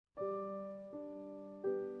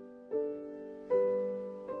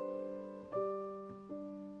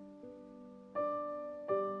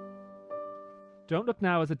Don't Look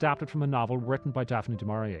Now is adapted from a novel written by Daphne du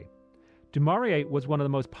Maurier. Du Maurier was one of the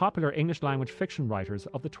most popular English-language fiction writers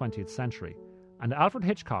of the 20th century, and Alfred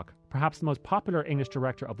Hitchcock, perhaps the most popular English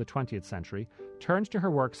director of the 20th century, turned to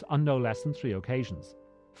her works on no less than 3 occasions.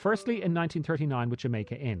 Firstly in 1939 with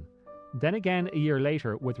Jamaica Inn, then again a year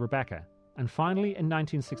later with Rebecca, and finally in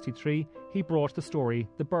 1963 he brought the story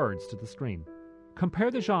The Birds to the screen.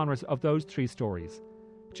 Compare the genres of those 3 stories.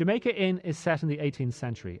 Jamaica Inn is set in the 18th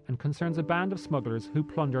century and concerns a band of smugglers who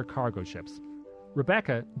plunder cargo ships.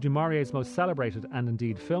 Rebecca, du Maurier's most celebrated and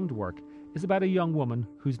indeed filmed work, is about a young woman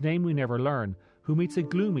whose name we never learn, who meets a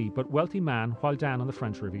gloomy but wealthy man while down on the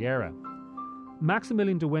French Riviera.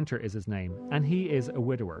 Maximilian de Winter is his name, and he is a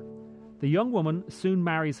widower. The young woman soon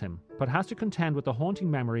marries him, but has to contend with the haunting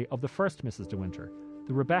memory of the first Mrs. de Winter,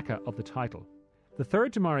 the Rebecca of the title. The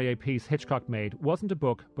third du Maurier piece Hitchcock made wasn't a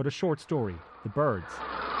book, but a short story, The Birds.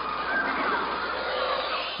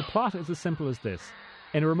 The plot is as simple as this.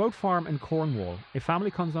 In a remote farm in Cornwall, a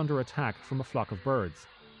family comes under attack from a flock of birds.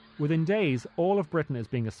 Within days, all of Britain is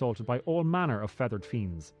being assaulted by all manner of feathered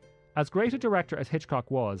fiends. As great a director as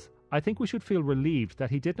Hitchcock was, I think we should feel relieved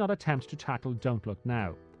that he did not attempt to tackle Don't Look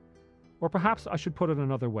Now. Or perhaps I should put it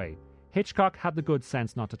another way. Hitchcock had the good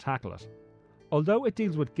sense not to tackle it. Although it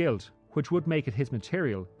deals with guilt, which would make it his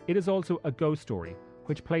material, it is also a ghost story,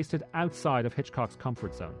 which placed it outside of Hitchcock's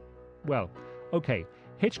comfort zone. Well, okay,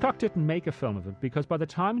 Hitchcock didn't make a film of it because by the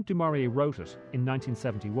time du Maurier wrote it, in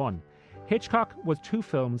 1971, Hitchcock was 2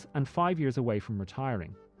 films and 5 years away from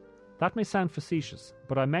retiring. That may sound facetious,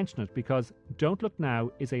 but I mention it because Don't Look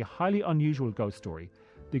Now is a highly unusual ghost story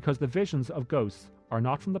because the visions of ghosts are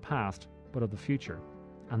not from the past, but of the future.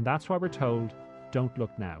 And that's why we're told, Don't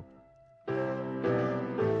Look Now.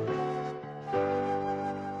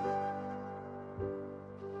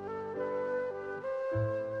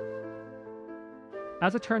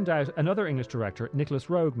 As it turned out, another English director, Nicholas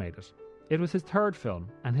Roeg, made it. It was his 3rd film,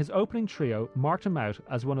 and his opening trio marked him out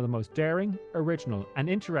as one of the most daring, original, and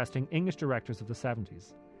interesting English directors of the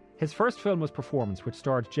 70s. His first film was Performance, which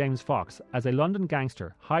starred James Fox as a London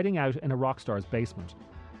gangster hiding out in a rock star's basement.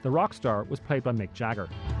 The rock star was played by Mick Jagger.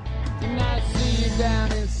 Didn't I see you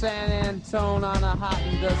down in San Antone on a hot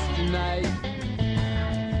and dusty night?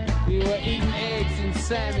 We were eating eggs and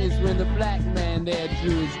Sammys when the black man there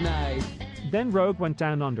drew his knife. Then Roeg went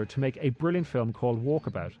down under to make a brilliant film called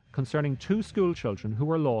Walkabout, concerning 2 school children who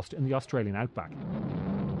were lost in the Australian outback.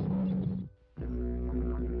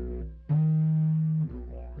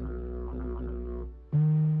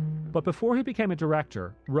 But before he became a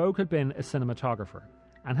director, Roeg had been a cinematographer,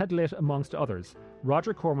 and had lit, amongst others,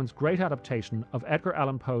 Roger Corman's great adaptation of Edgar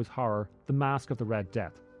Allan Poe's horror The Mask of the Red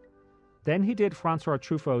Death. Then he did Francois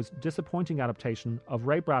Truffaut's disappointing adaptation of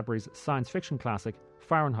Ray Bradbury's science fiction classic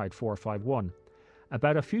Fahrenheit 451,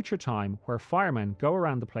 about a future time where firemen go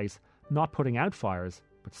around the place not putting out fires,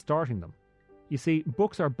 but starting them. You see,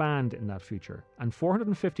 books are banned in that future, and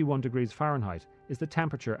 451 degrees Fahrenheit is the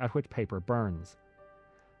temperature at which paper burns.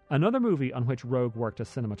 Another movie on which Roeg worked as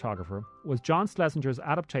cinematographer was John Schlesinger's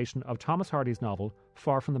adaptation of Thomas Hardy's novel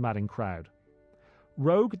Far from the Madding Crowd.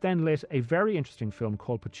 Roeg then lit a very interesting film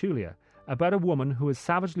called Petulia, about a woman who is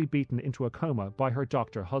savagely beaten into a coma by her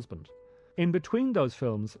doctor husband. In between those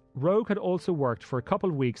films, Roeg had also worked for a couple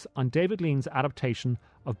of weeks on David Lean's adaptation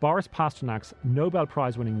of Boris Pasternak's Nobel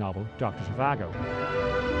Prize-winning novel, Dr. Zhivago.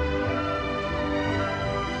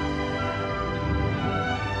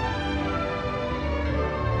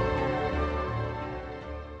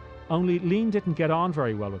 Only Lean didn't get on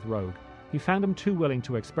very well with Roeg. He found him too willing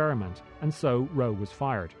to experiment, and so Roeg was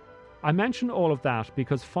fired. I mention all of that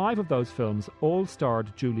because 5 of those films all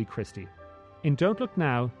starred Julie Christie. In Don't Look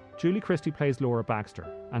Now, Julie Christie plays Laura Baxter,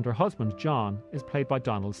 and her husband, John, is played by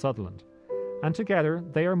Donald Sutherland. And together,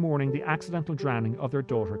 they are mourning the accidental drowning of their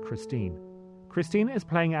daughter, Christine. Christine is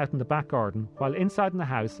playing out in the back garden, while inside in the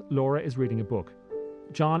house, Laura is reading a book.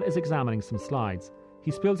 John is examining some slides.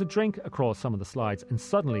 He spills a drink across some of the slides, and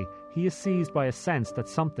suddenly, he is seized by a sense that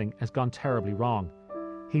something has gone terribly wrong.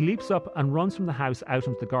 He leaps up and runs from the house out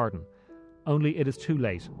into the garden. Only it is too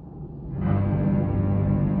late.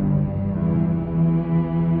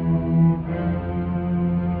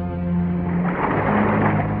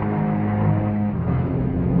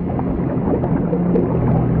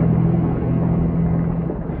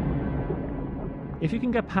 If you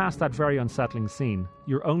can get past that very unsettling scene,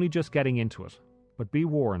 you're only just getting into it. But be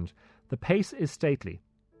warned, the pace is stately.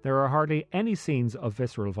 There are hardly any scenes of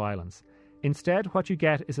visceral violence. Instead, what you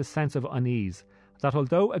get is a sense of unease, that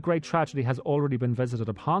although a great tragedy has already been visited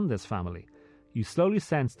upon this family, you slowly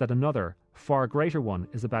sense that another, far greater one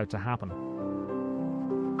is about to happen.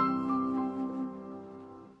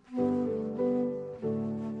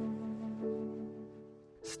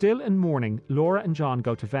 Still in mourning, Laura and John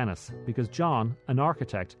go to Venice because John, an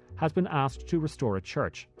architect, has been asked to restore a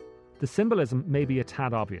church. The symbolism may be a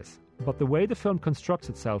tad obvious, but the way the film constructs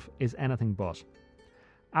itself is anything but.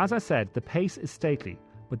 As I said, the pace is stately,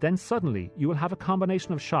 but then suddenly you will have a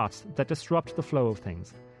combination of shots that disrupt the flow of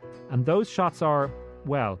things. And those shots are,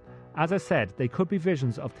 well, as I said, they could be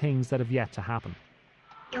visions of things that have yet to happen.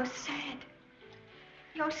 You're sad.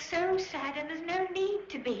 You're so sad, and there's no need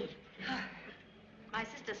to be. My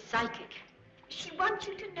sister's psychic. She wants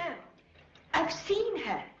you to know. I've seen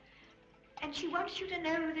her. And she wants you to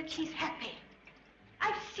know that she's happy.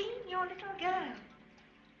 I've seen your little girl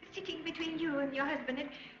sitting between you and your husband,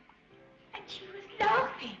 and she was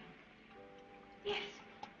laughing. Yes.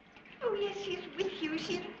 Oh, yes, she's with you.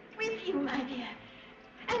 She's with you, my dear.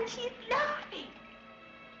 And she's laughing.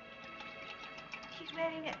 She's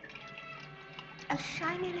wearing a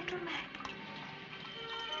shiny little map.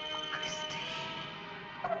 Christy.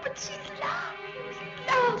 Oh, but she's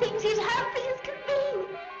laughing. She's happy as can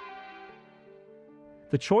be.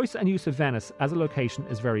 The choice and use of Venice as a location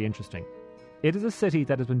is very interesting. It is a city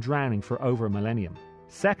that has been drowning for over a millennium.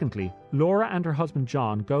 Secondly, Laura and her husband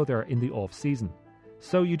John go there in the off-season,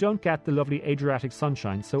 so you don't get the lovely Adriatic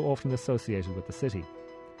sunshine so often associated with the city.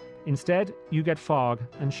 Instead, you get fog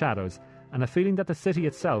and shadows and a feeling that the city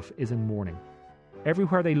itself is in mourning.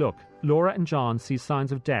 Everywhere they look, Laura and John see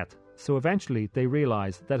signs of death, so eventually they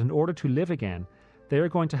realise that in order to live again, they are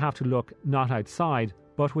going to have to look not outside,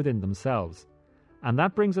 but within themselves. And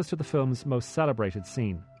that brings us to the film's most celebrated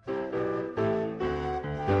scene.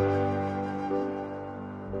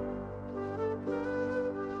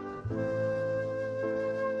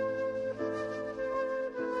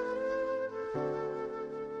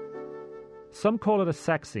 Some call it a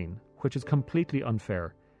sex scene, which is completely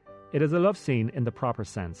unfair. It is a love scene in the proper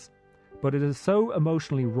sense, but it is so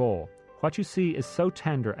emotionally raw. What you see is so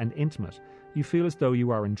tender and intimate, you feel as though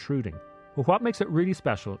you are intruding. But what makes it really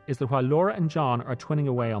special is that while Laura and John are twinning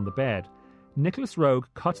away on the bed, Nicholas Roeg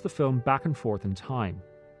cuts the film back and forth in time.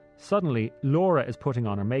 Suddenly, Laura is putting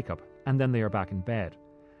on her makeup, and then they are back in bed.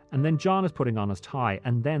 And then John is putting on his tie,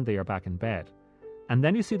 and then they are back in bed. And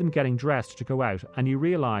then you see them getting dressed to go out, and you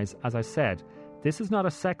realise, as I said, this is not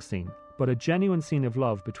a sex scene, but a genuine scene of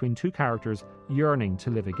love between two characters yearning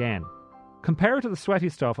to live again. Compare it to the sweaty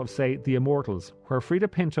stuff of, say, The Immortals, where Frida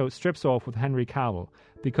Pinto strips off with Henry Cavill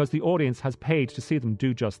because the audience has paid to see them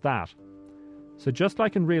do just that. So just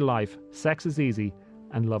like in real life, sex is easy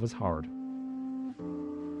and love is hard.